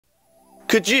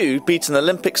Could you beat an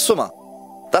Olympic swimmer?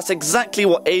 That's exactly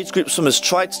what age group swimmers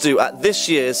tried to do at this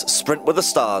year's Sprint with the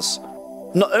Stars.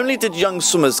 Not only did young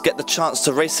swimmers get the chance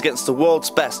to race against the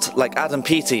world's best like Adam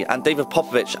Peaty and David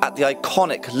Popovici at the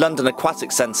iconic London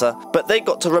Aquatics Centre, but they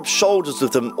got to rub shoulders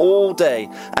with them all day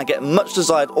and get much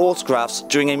desired autographs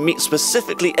during a meet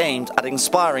specifically aimed at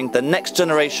inspiring the next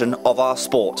generation of our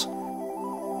sport.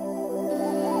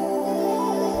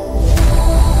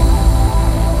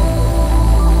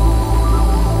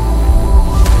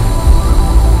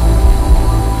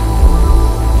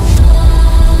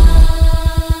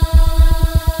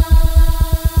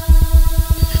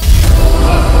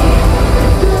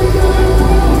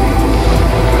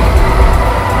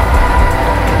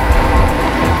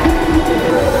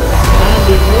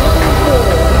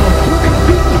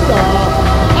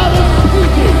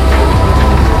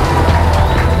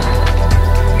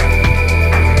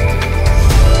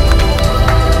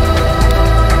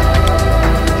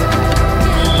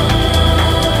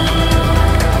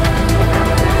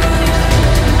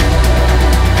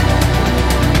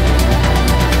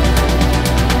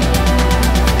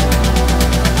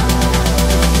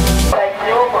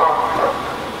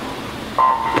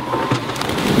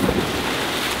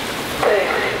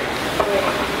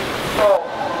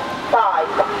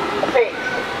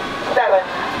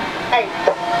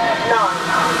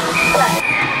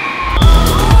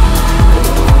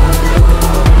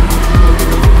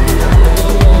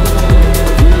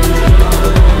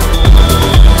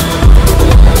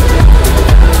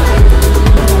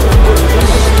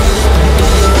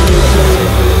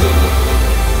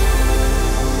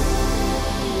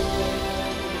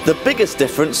 The biggest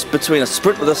difference between a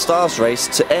Sprint with the Stars race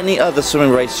to any other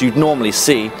swimming race you'd normally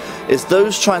see is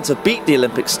those trying to beat the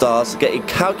Olympic stars get a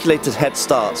calculated head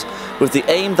start, with the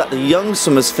aim that the young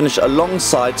swimmers finish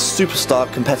alongside superstar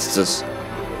competitors.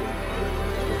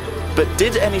 But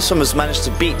did any swimmers manage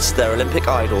to beat their Olympic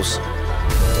idols?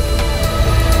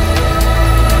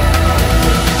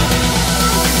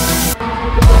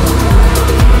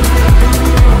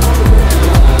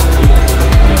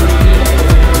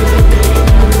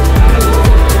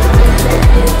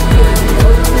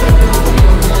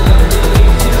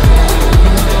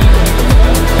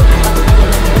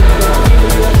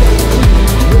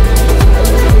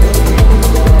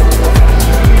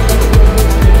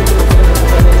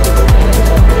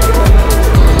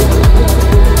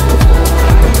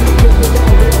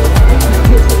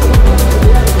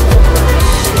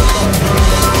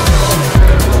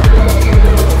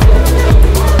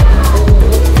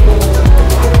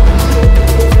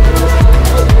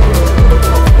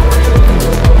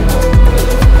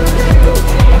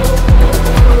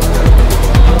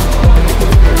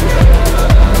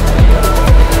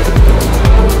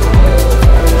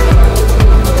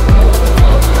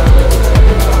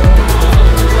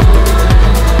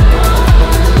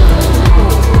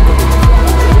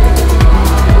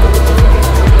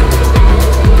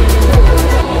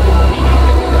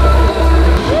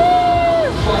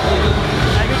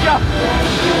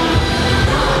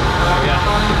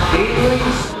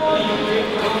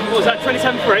 What was that,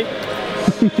 27.3?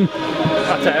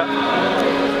 That's it.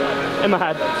 In my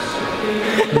head.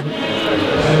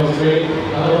 That was great. I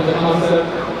love the concept.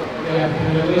 Yeah,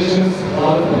 congratulations. A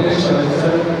lot of potential, like I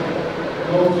said.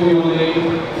 Hopefully one day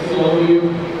see all of you,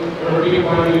 or a big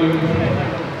part of you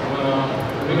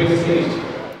on the biggest stage.